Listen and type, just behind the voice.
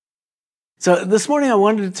So this morning I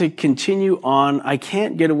wanted to continue on. I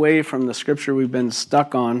can't get away from the scripture we've been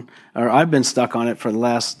stuck on, or I've been stuck on it for the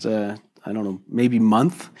last, maybe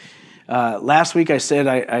month. Last week I said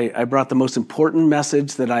I brought the most important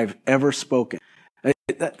message that I've ever spoken. I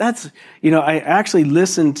actually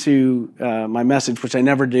listened to my message, which I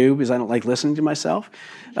never do because I don't like listening to myself.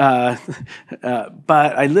 But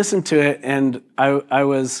I listened to it and I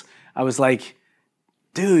was like,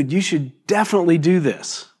 dude, you should definitely do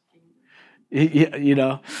this. You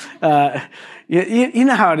know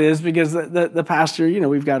how it is because the pastor,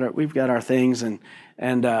 we've got our things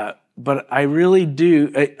but I really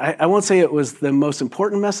do. I won't say it was the most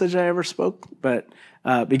important message I ever spoke, but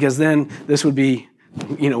because then this would be,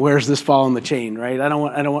 where's this fall in the chain, right? I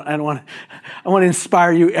want to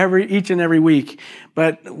inspire you each and every week.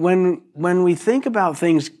 But when we think about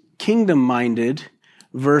things kingdom minded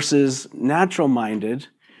versus natural minded,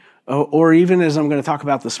 or even as I'm going to talk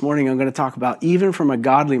about this morning, I'm going to talk about even from a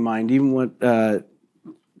godly mind, even what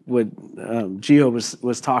Gio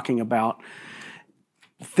was talking about.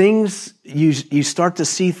 Things, you start to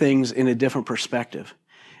see things in a different perspective.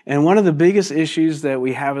 And one of the biggest issues that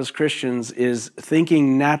we have as Christians is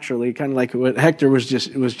thinking naturally, kind of like what Hector was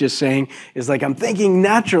just saying, is like I'm thinking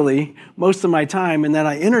naturally most of my time, and then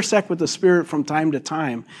I intersect with the Spirit from time to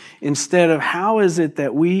time, instead of how is it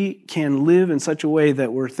that we can live in such a way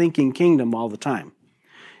that we're thinking kingdom all the time.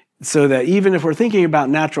 So that even if we're thinking about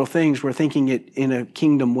natural things, we're thinking it in a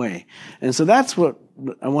kingdom way. And so that's what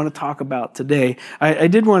I want to talk about today. I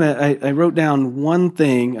wrote down one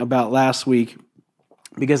thing about last week,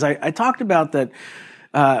 because I talked about that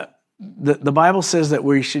the Bible says that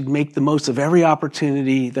we should make the most of every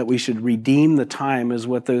opportunity, that we should redeem the time is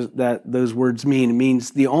what those words mean. It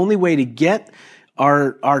means the only way to get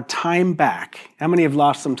our time back. How many have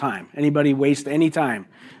lost some time? Anybody waste any time?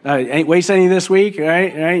 Ain't waste any this week,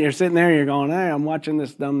 right? You're sitting there, you're going, hey, I'm watching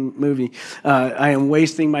this dumb movie. I am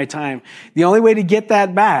wasting my time. The only way to get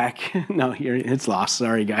that back, it's lost.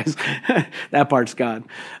 Sorry, guys. That part's gone.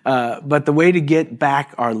 But the way to get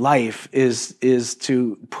back our life is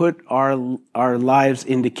to put our lives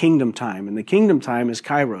into kingdom time. And the kingdom time is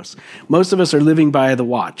Kairos. Most of us are living by the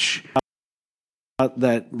watch.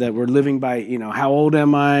 That we're living by, how old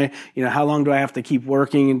am I? How long do I have to keep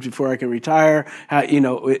working before I can retire?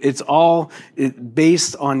 It's all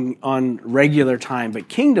based on regular time. But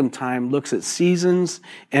kingdom time looks at seasons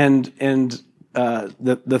and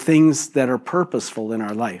the things that are purposeful in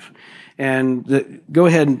our life. And go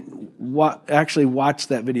ahead and actually watch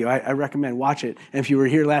that video. I recommend watch it. And if you were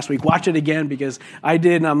here last week, watch it again, because I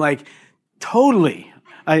did, and I'm like, totally.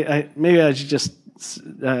 Maybe I should just,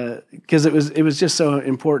 because it was just so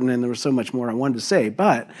important, and there was so much more I wanted to say.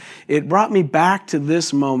 But it brought me back to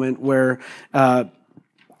this moment where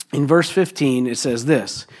in verse 15 it says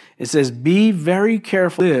this. It says, "Be very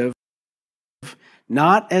careful, live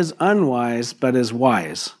not as unwise, but as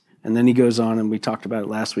wise." And then he goes on, and we talked about it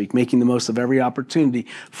last week, making the most of every opportunity,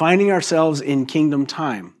 finding ourselves in kingdom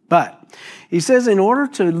time. But he says in order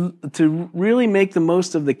to really make the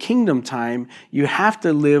most of the kingdom time, you have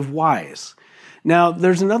to live wise. Now,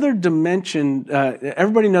 there's another dimension.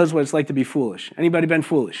 Everybody knows what it's like to be foolish. Anybody been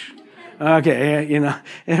foolish? Okay,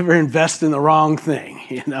 ever invest in the wrong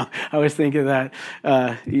thing? I always think of that.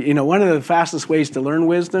 One of the fastest ways to learn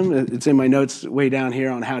wisdom, it's in my notes way down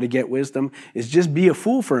here on how to get wisdom, is just be a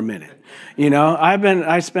fool for a minute.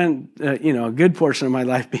 I spent a good portion of my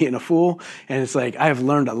life being a fool, and it's like I've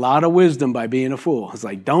learned a lot of wisdom by being a fool. It's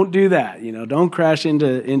like, don't do that. Don't crash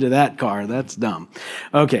into that car. That's dumb.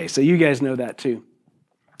 Okay, so you guys know that too.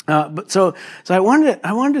 So I wanted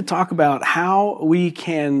to talk about how we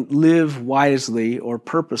can live wisely or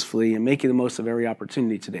purposefully and making the most of every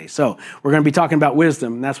opportunity today. So we're going to be talking about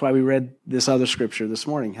wisdom, and that's why we read this other scripture this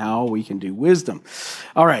morning, how we can do wisdom.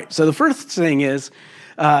 All right, so the first thing is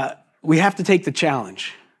we have to take the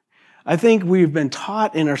challenge. I think we've been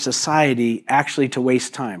taught in our society actually to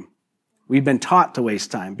waste time. We've been taught to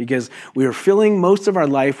waste time because we are filling most of our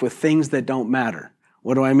life with things that don't matter.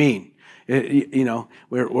 What do I mean?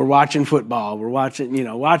 We're watching football, we're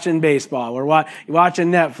watching baseball, we're watching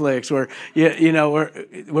Netflix, we're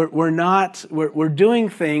doing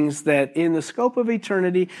things that in the scope of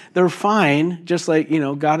eternity, they're fine, just like,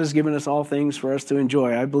 God has given us all things for us to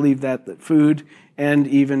enjoy. I believe that food and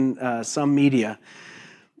even some media.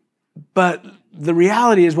 But the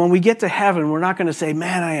reality is when we get to heaven, we're not going to say,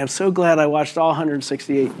 man, I am so glad I watched all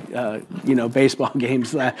 168, baseball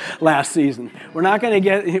games last season. We're not going to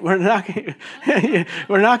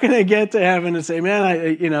get to heaven and say,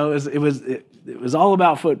 man, it was all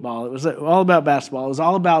about football. It was all about basketball. It was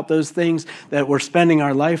all about those things that we're spending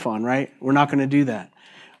our life on, right? We're not going to do that.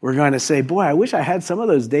 We're going to say, boy, I wish I had some of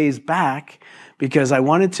those days back because I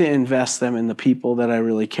wanted to invest them in the people that I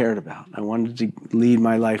really cared about. I wanted to lead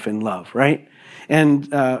my life in love, right?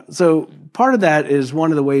 And so part of that is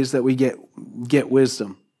one of the ways that we get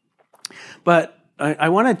wisdom. But I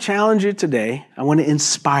want to challenge you today. I want to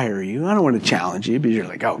inspire you. I don't want to challenge you because you're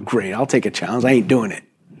like, oh, great, I'll take a challenge. I ain't doing it.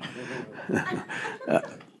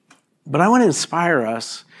 But I want to inspire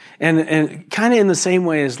us, and kind of in the same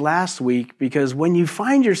way as last week, because when you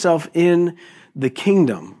find yourself in the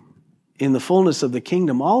kingdom, in the fullness of the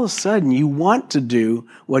kingdom, all of a sudden you want to do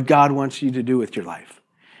what God wants you to do with your life.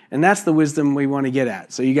 And that's the wisdom we want to get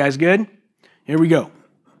at. So you guys good? Here we go.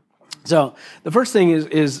 So the first thing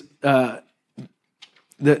is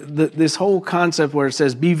this whole concept where it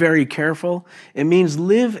says, be very careful. It means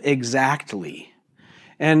live exactly.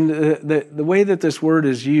 And the way that this word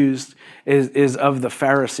is used is of the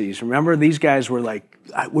Pharisees. Remember, these guys were like,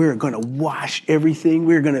 we're going to wash everything.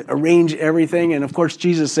 We're going to arrange everything. And of course,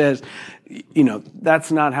 Jesus says,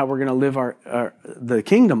 that's not how we're going to live the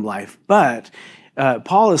kingdom life. But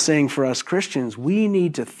Paul is saying for us Christians, we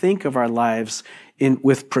need to think of our lives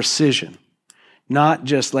with precision, not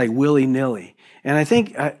just like willy-nilly. And I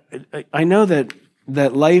think, I know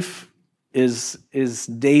that life is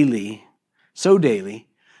daily, so daily,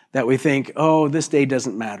 that we think, oh, this day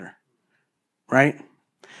doesn't matter, right?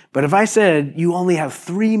 But if I said you only have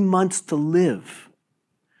 3 months to live,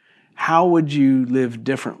 how would you live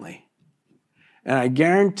differently? And I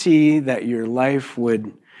guarantee that your life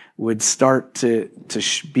would start to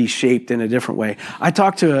be shaped in a different way. I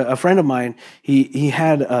talked to a friend of mine. He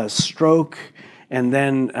had a stroke, and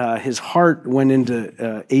then his heart went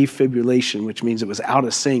into afibrillation, which means it was out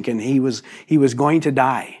of sync, and he was going to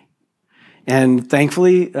die. And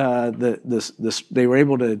thankfully, they were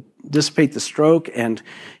able to dissipate the stroke, and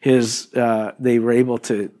they were able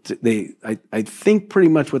to I think pretty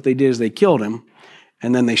much what they did is they killed him,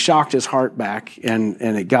 and then they shocked his heart back, and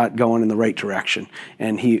it got going in the right direction,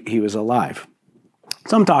 and he was alive.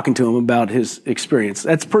 So I'm talking to him about his experience.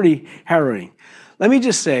 That's pretty harrowing. Let me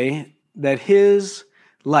just say that his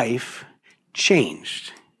life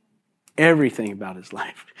changed. Everything about his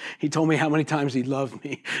life. He told me how many times he loved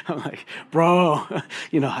me. I'm like, bro,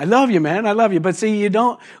 I love you, man. I love you. But see, you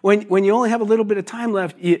don't, when you only have a little bit of time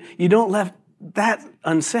left, you don't left that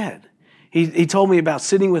unsaid. He told me about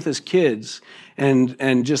sitting with his kids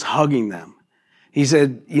and just hugging them. He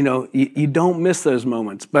said, you don't miss those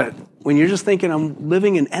moments. But when you're just thinking, I'm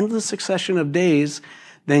living an endless succession of days,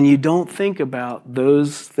 then you don't think about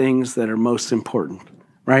those things that are most important,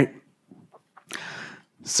 right?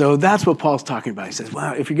 So that's what Paul's talking about. He says,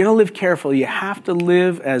 well, if you're going to live carefully, you have to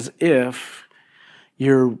live as if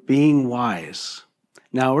you're being wise.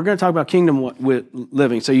 Now, we're going to talk about kingdom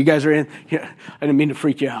living. So you guys are in here. I didn't mean to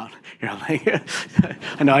freak you out. You're like,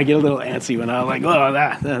 I know I get a little antsy when I'm like, oh,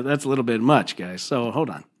 that's a little bit much, guys. So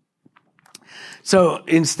hold on. So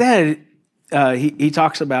instead, he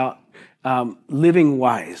talks about living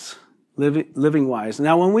wise. Living wise.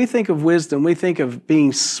 Now, when we think of wisdom, we think of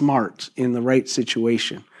being smart in the right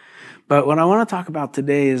situation. But what I want to talk about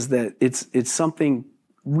today is that it's something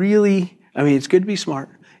really, it's good to be smart.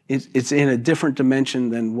 It's in a different dimension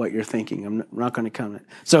than what you're thinking. I'm not going to comment.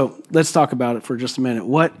 So let's talk about it for just a minute.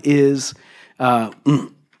 What is, let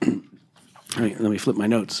me flip my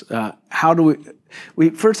notes. How do we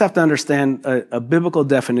first have to understand a biblical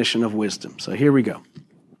definition of wisdom. So here we go.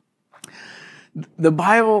 The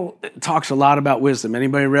Bible talks a lot about wisdom.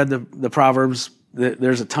 Anybody read the Proverbs?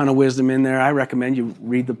 There's a ton of wisdom in there. I recommend you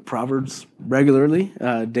read the Proverbs regularly.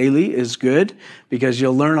 Daily is good because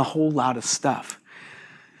you'll learn a whole lot of stuff.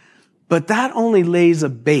 But that only lays a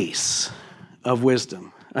base of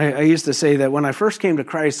wisdom. I used to say that when I first came to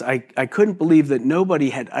Christ, I couldn't believe that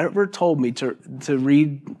nobody had ever told me to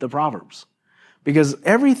read the Proverbs. Because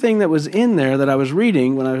everything that was in there that I was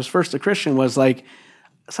reading when I was first a Christian was like,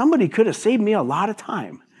 somebody could have saved me a lot of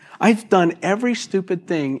time. I've done every stupid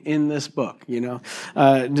thing in this book,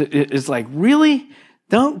 It's like, really?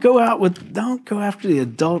 Don't go after the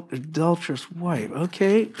adulterous wife.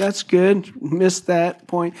 Okay, that's good. Missed that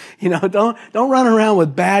point. Don't run around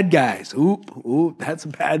with bad guys. Oop, that's a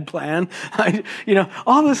bad plan.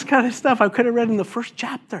 All this kind of stuff I could have read in the first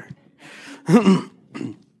chapter.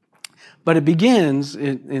 But it begins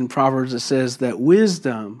in Proverbs, it says that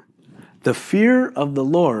wisdom, the fear of the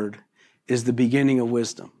Lord, is the beginning of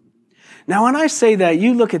wisdom. Now, when I say that,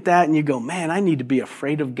 you look at that and you go, man, I need to be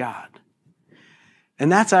afraid of God.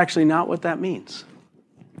 And that's actually not what that means.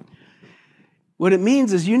 What it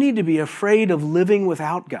means is you need to be afraid of living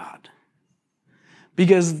without God.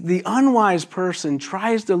 Because the unwise person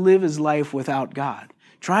tries to live his life without God.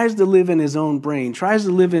 tries to live in his own brain, tries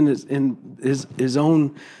to live in his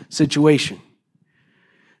own situation.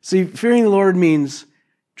 See, fearing the Lord means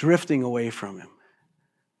drifting away from him.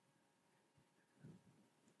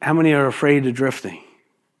 How many are afraid of drifting?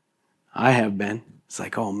 I have been. It's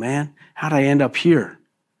like, oh man, how'd I end up here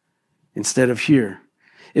instead of here?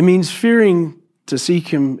 It means fearing to seek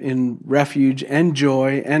him in refuge and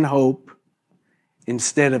joy and hope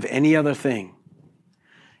instead of any other thing.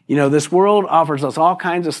 You know, this world offers us all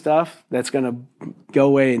kinds of stuff that's going to go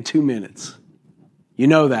away in 2 minutes. You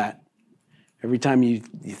know that. Every time you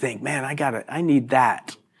think, man, I need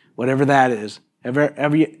that, whatever that is.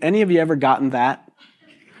 Any of you ever gotten that?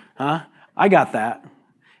 Huh? I got that.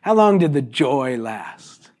 How long did the joy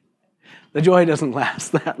last? The joy doesn't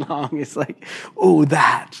last that long. It's like, oh,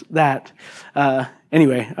 that.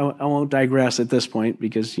 Anyway, I won't digress at this point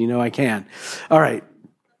because you know I can. All right.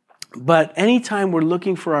 But anytime we're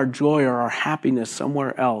looking for our joy or our happiness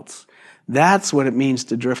somewhere else, that's what it means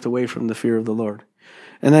to drift away from the fear of the Lord.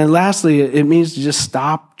 And then lastly, it means to just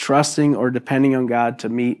stop trusting or depending on God to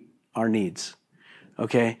meet our needs.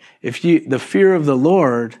 Okay? The fear of the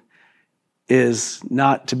Lord is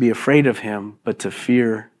not to be afraid of him, but to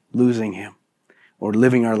fear losing him or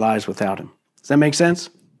living our lives without him. Does that make sense?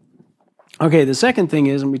 Okay, the second thing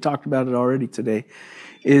is, and we talked about it already today,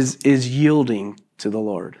 is yielding to the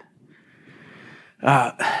Lord.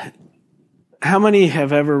 How many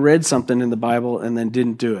have ever read something in the Bible and then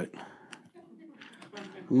didn't do it?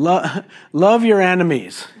 Love your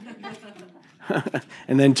enemies,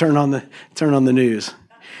 and then turn on the news,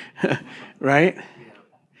 right?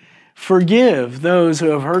 Forgive those who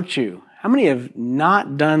have hurt you. How many have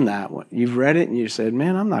not done that? You've read it and you said,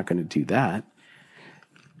 man, I'm not going to do that.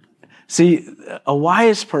 See, a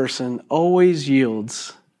wise person always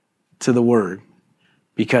yields to the word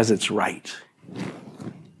because it's right.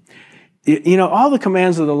 You know, all the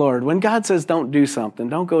commands of the Lord, when God says don't do something,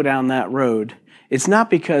 don't go down that road, it's not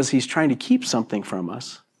because he's trying to keep something from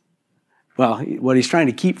us. Well, what he's trying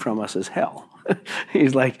to keep from us is hell.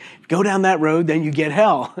 He's like, go down that road, then you get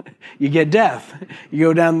hell. You get death. You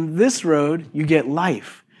go down this road, you get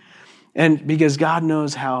life. And because God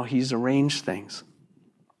knows how he's arranged things.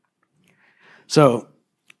 So,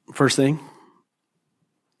 first thing,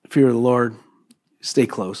 fear of the Lord, stay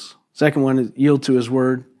close. Second one is yield to his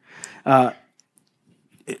word.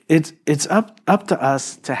 It's up to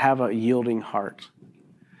us to have a yielding heart.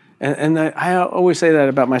 And I always say that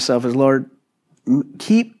about myself is, Lord,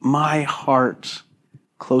 keep my heart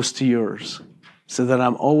close to yours so that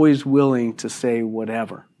I'm always willing to say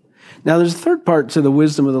whatever. Now, there's a third part to the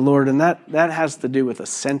wisdom of the Lord, and that has to do with a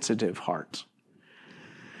sensitive heart.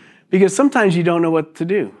 Because sometimes you don't know what to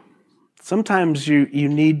do. Sometimes you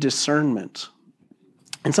need discernment.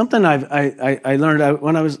 And something I learned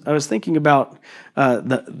when I was thinking about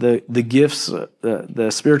the gifts, the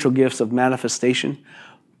spiritual gifts of manifestation,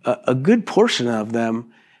 a good portion of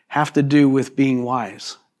them have to do with being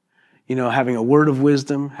wise. You know, having a word of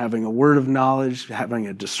wisdom, having a word of knowledge, having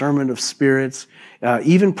a discernment of spirits.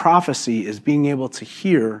 Even prophecy is being able to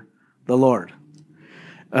hear the Lord.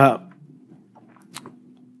 The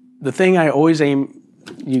thing I always aim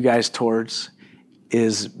you guys towards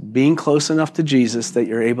is being close enough to Jesus that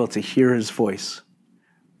you're able to hear his voice,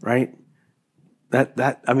 right?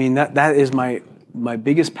 That is my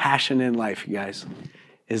biggest passion in life, you guys,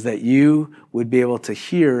 is that you would be able to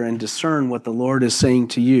hear and discern what the Lord is saying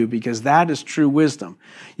to you, because that is true wisdom.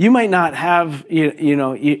 You might not have,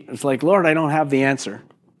 it's like, Lord, I don't have the answer.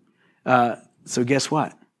 So guess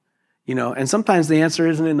what? And sometimes the answer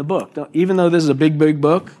isn't in the book. Even though this is a big, big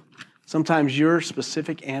book, sometimes your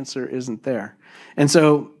specific answer isn't there. And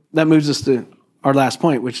so that moves us to our last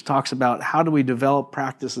point, which talks about how do we develop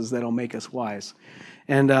practices that will make us wise.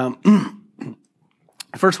 And the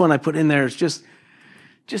first one I put in there is just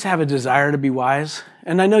have a desire to be wise.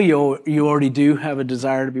 And I know you already do have a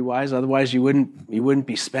desire to be wise. Otherwise, you wouldn't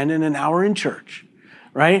be spending an hour in church,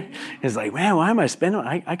 right? It's like, man, why am I spending?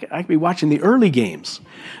 I could be watching the early games.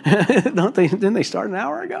 Didn't they start an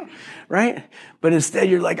hour ago, right? But instead,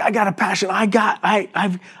 you're like, I got a passion. I've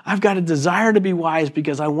got a desire to be wise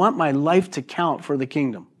because I want my life to count for the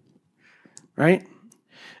kingdom, right?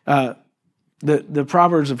 The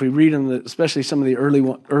Proverbs, if we read them, especially some of the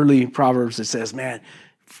early Proverbs, it says, man,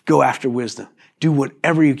 go after wisdom. Do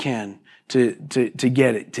whatever you can to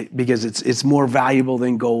get it, because it's more valuable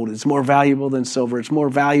than gold. It's more valuable than silver. It's more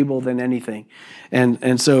valuable than anything.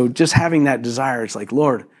 And so just having that desire, it's like,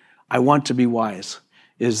 Lord, I want to be wise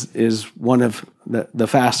is one of the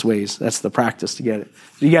fast ways. That's the practice to get it.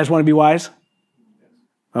 Do you guys want to be wise?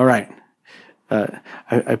 All right.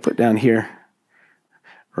 I put down here,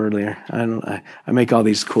 earlier. I make all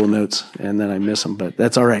these cool notes and then I miss them, but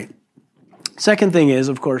that's all right. Second thing is,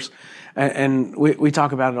 of course, and we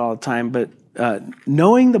talk about it all the time, but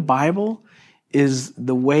knowing the Bible is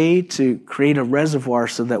the way to create a reservoir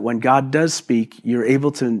so that when God does speak, you're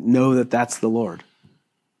able to know that that's the Lord,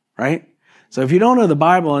 right? So if you don't know the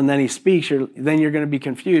Bible and then he speaks, then you're going to be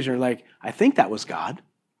confused. You're like, I think that was God.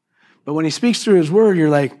 But when he speaks through his word, you're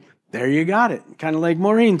like, there you got it. Kind of like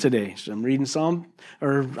Maureen today. So I'm reading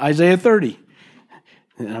Isaiah 30.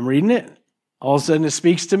 And I'm reading it. All of a sudden it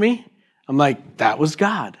speaks to me. I'm like, that was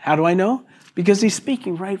God. How do I know? Because he's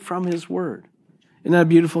speaking right from his word. Isn't that a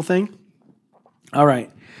beautiful thing? All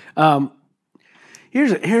right.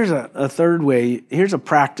 Here's a third way. Here's a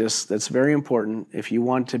practice that's very important if you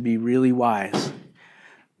want to be really wise.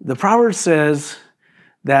 The proverb says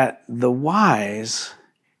that the wise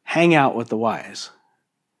hang out with the wise.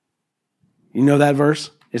 You know that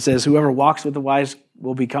verse? It says, whoever walks with the wise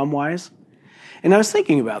will become wise. And I was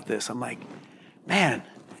thinking about this. I'm like, man,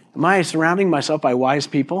 am I surrounding myself by wise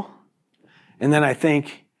people? And then I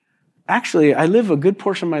think, actually, I live a good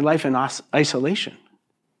portion of my life in isolation,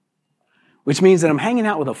 which means that I'm hanging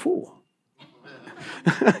out with a fool.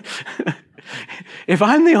 If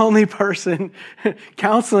I'm the only person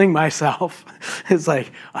counseling myself, it's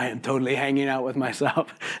like, I am totally hanging out with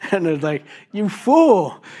myself. And it's like, you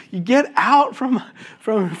fool, you get out from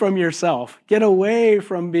yourself. Get away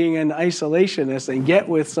from being an isolationist and get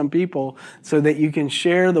with some people so that you can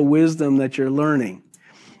share the wisdom that you're learning.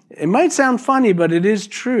 It might sound funny, but it is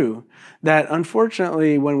true that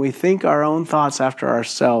unfortunately, when we think our own thoughts after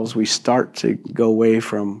ourselves, we start to go away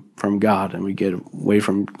from God and we get away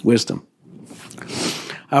from wisdom.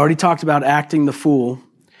 I already talked about acting the fool.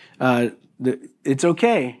 It's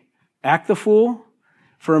okay. Act the fool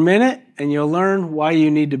for a minute and you'll learn why you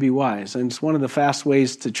need to be wise. And it's one of the fast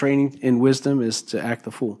ways to training in wisdom is to act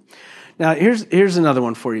the fool. Now, here's another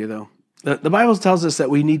one for you, though. The Bible tells us that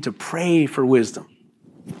we need to pray for wisdom.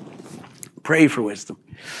 Pray for wisdom.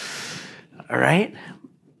 All right?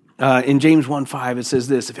 In James 1:5, it says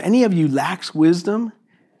this, if any of you lacks wisdom,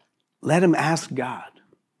 let him ask God,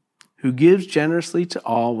 who gives generously to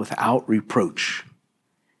all without reproach,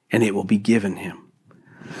 and it will be given him.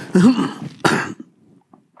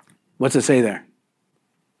 What's it say there?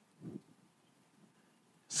 It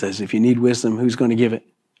says, if you need wisdom, who's going to give it?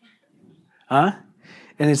 Huh?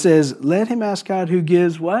 And it says, let him ask God who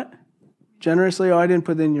gives what? Generously? Oh, I didn't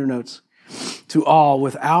put it in your notes. To all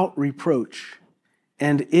without reproach,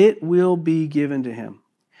 and it will be given to him.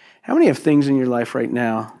 How many have things in your life right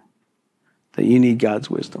now that you need God's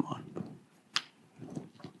wisdom on?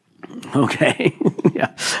 Okay.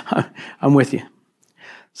 Yeah, I'm with you.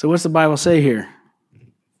 So what's the Bible say here?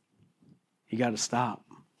 You got to stop.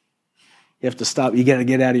 You have to stop. You got to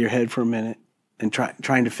get out of your head for a minute and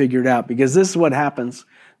trying to figure it out, because this is what happens.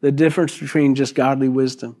 The difference between just godly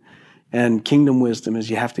wisdom and kingdom wisdom is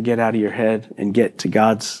you have to get out of your head and get to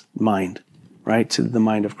God's mind, right? To the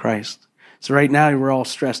mind of Christ. So right now we're all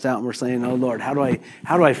stressed out and we're saying, oh Lord, how do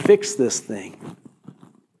I fix this thing?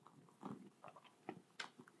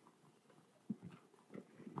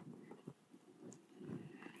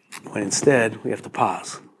 When instead we have to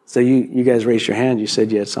pause. So you guys raised your hand, you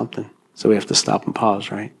said you had something. So we have to stop and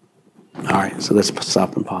pause, right? All right, so let's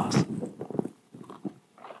stop and pause.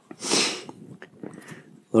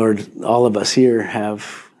 Lord, all of us here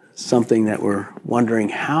have something that we're wondering,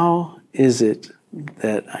 how is it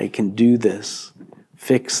that I can do this,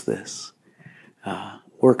 fix this,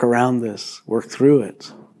 work around this, work through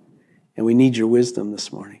it? And we need your wisdom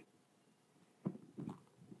this morning.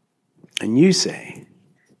 And you say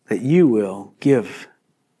that you will give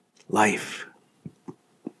life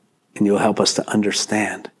and you'll help us to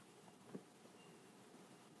understand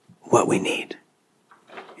what we need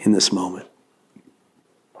in this moment.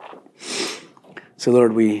 So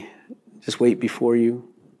Lord, we just wait before you.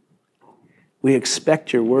 We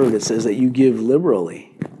expect your word. It says that you give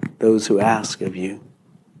liberally those who ask of you.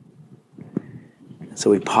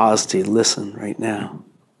 So we pause to listen right now.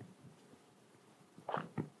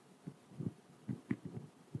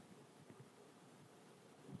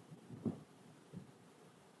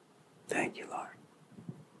 Thank you, Lord.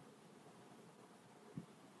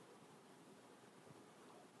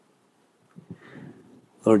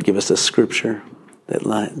 Lord, give us a scripture that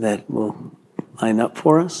will line up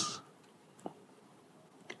for us.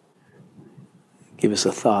 Give us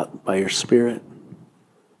a thought by your Spirit.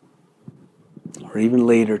 Or even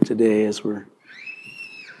later today as we're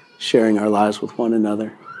sharing our lives with one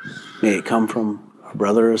another. May it come from a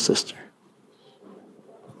brother or sister.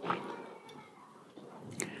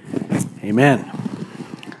 Amen.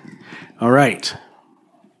 All right.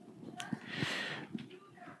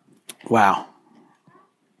 Wow.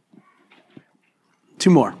 Two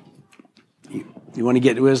more. You want to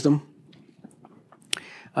get wisdom?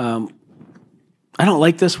 I don't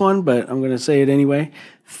like this one, but I'm going to say it anyway.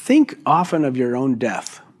 Think often of your own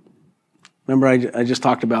death. Remember, I just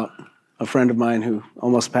talked about a friend of mine who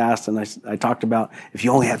almost passed, and I talked about if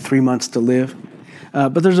you only had 3 months to live.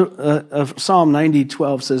 But there's a Psalm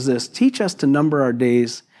 90:12 says this: teach us to number our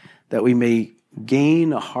days that we may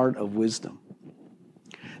gain a heart of wisdom.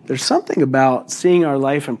 There's something about seeing our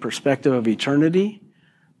life in perspective of eternity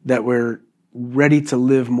that we're ready to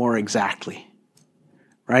live more exactly,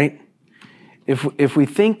 right? If we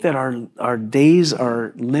think that our days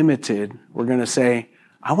are limited, we're going to say,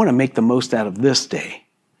 I want to make the most out of this day,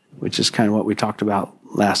 which is kind of what we talked about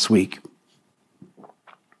last week.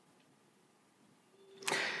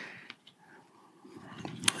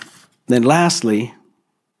 Then lastly,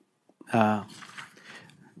 come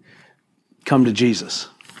to Jesus.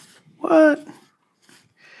 What?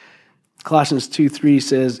 Colossians 2:3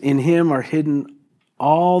 says, in him are hidden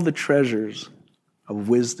all the treasures of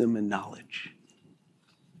wisdom and knowledge.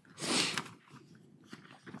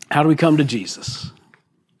 How do we come to Jesus?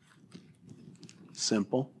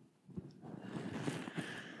 Simple.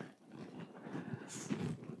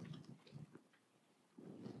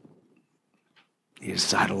 You just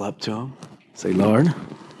sidle up to him. Say, Lord,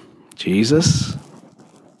 Jesus,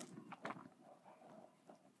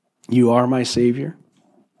 you are my Savior.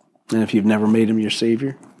 And if you've never made him your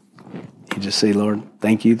Savior, you just say, Lord,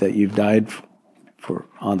 thank you that you've died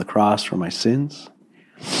on the cross for my sins.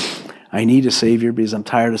 I need a Savior because I'm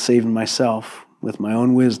tired of saving myself with my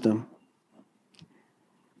own wisdom.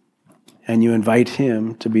 And you invite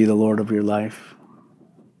him to be the Lord of your life.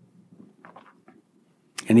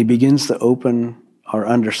 And he begins to open our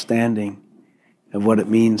understanding of what it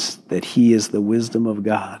means that he is the wisdom of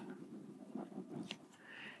God.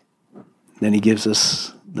 Then he gives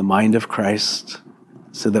us the mind of Christ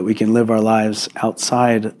so that we can live our lives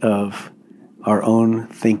outside of our own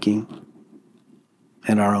thinking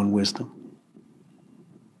and our own wisdom.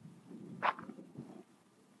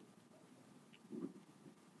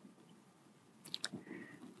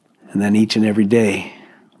 And then each and every day,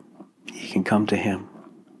 you can come to him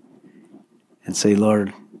and say,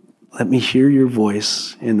 Lord, let me hear your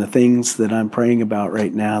voice in the things that I'm praying about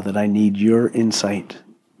right now that I need your insight,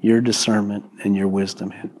 your discernment, and your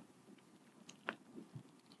wisdom in.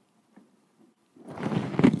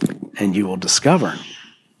 And you will discover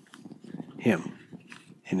him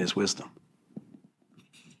in his wisdom.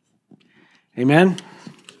 Amen?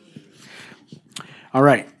 All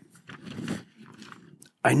right.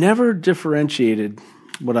 I never differentiated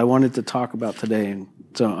what I wanted to talk about today, and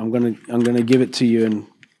so I'm going to give it to you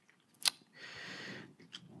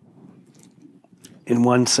in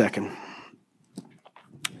 1 second.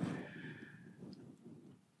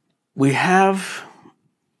 We have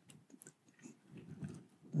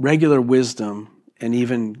regular wisdom and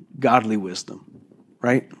even godly wisdom,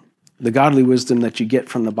 right? The godly wisdom that you get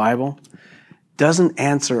from the Bible doesn't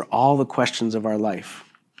answer all the questions of our life.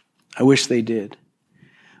 I wish they did.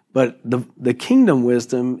 But the kingdom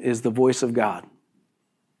wisdom is the voice of God.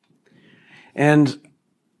 And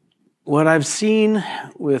what I've seen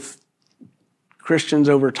with Christians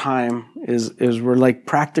over time is we're like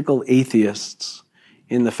practical atheists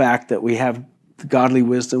in the fact that we have godly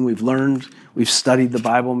wisdom. We've learned, we've studied the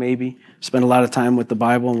Bible maybe, spent a lot of time with the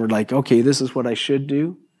Bible, and we're like, okay, this is what I should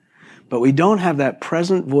do. But we don't have that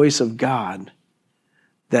present voice of God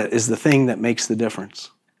that is the thing that makes the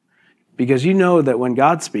difference. Because you know that when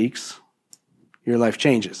God speaks, your life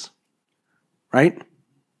changes, right?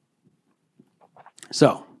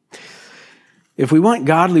 So, if we want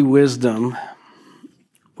godly wisdom,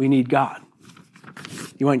 we need God.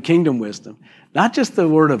 You want kingdom wisdom, not just the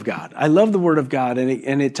Word of God. I love the Word of God,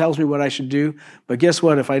 and it tells me what I should do. But guess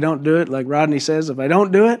what? If I don't do it, like Rodney says, if I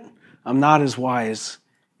don't do it, I'm not as wise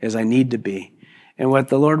as I need to be. And what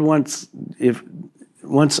the Lord wants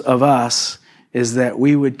of us is that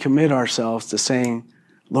we would commit ourselves to saying,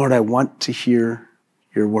 Lord, I want to hear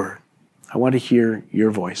your word. I want to hear your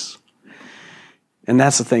voice. And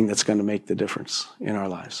that's the thing that's going to make the difference in our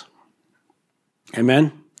lives.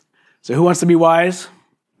 Amen? So who wants to be wise?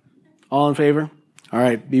 All in favor? All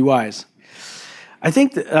right, be wise. I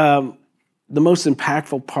think the most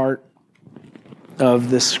impactful part of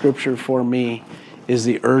this scripture for me is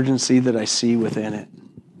the urgency that I see within it.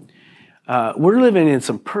 We're living in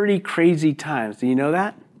some pretty crazy times. Do you know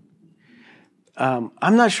that?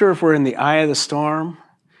 I'm not sure if we're in the eye of the storm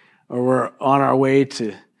or we're on our way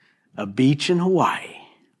to a beach in Hawaii.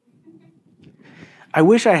 I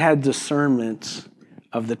wish I had discernment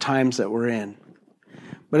of the times that we're in.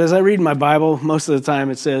 But as I read my Bible, most of the time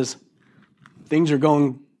it says things are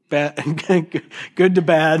going bad, good to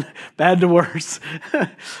bad, bad to worse.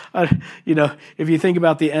 If you think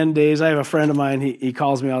about the end days, I have a friend of mine, he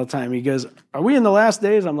calls me all the time. He goes, "Are we in the last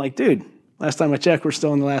days?" I'm like, "Dude, last time I checked, we're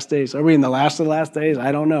still in the last days. Are we in the last of the last days?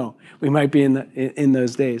 I don't know. We might be in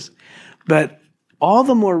those days." But all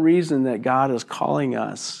the more reason that God is calling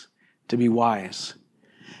us to be wise.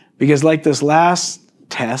 Because like this last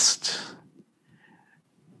test,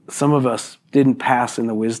 some of us didn't pass in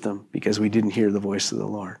the wisdom because we didn't hear the voice of the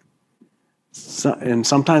Lord. And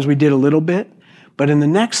sometimes we did a little bit, but in the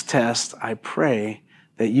next test, I pray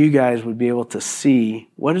that you guys would be able to see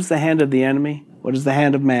what is the hand of the enemy, what is the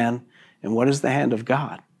hand of man, and what is the hand of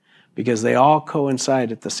God, because they all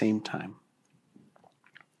coincide at the same time.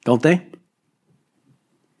 Don't they?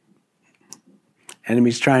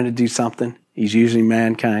 Enemy's trying to do something. He's using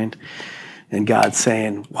mankind. And God's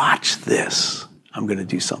saying, watch this. I'm going to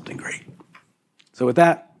do something great. So with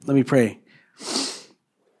that, let me pray.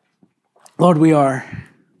 Lord, we are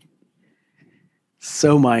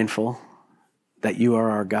so mindful that you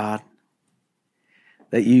are our God,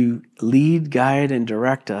 that you lead, guide, and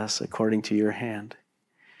direct us according to your hand.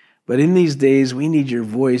 But in these days, we need your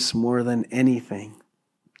voice more than anything.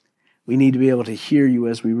 We need to be able to hear you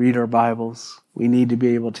as we read our Bibles. We need to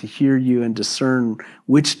be able to hear you and discern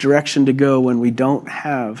which direction to go when we don't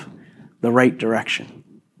have the right direction.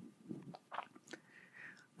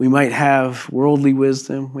 We might have worldly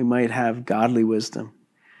wisdom. We might have godly wisdom.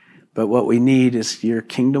 But what we need is your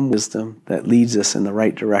kingdom wisdom that leads us in the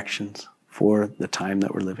right directions for the time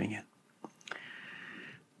that we're living in.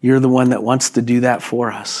 You're the one that wants to do that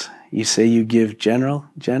for us. You say you give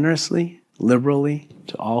generously, liberally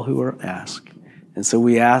to all who are asked. And so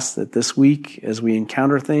we ask that this week, as we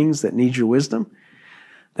encounter things that need your wisdom,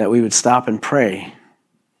 that we would stop and pray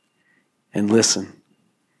and listen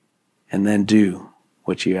and then do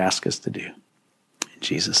what you ask us to do. In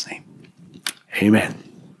Jesus' name, amen.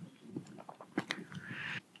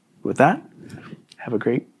 With that, have a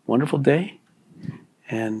great, wonderful day,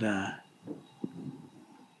 and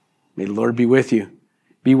may the Lord be with you.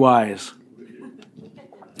 Be wise.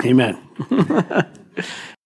 Amen.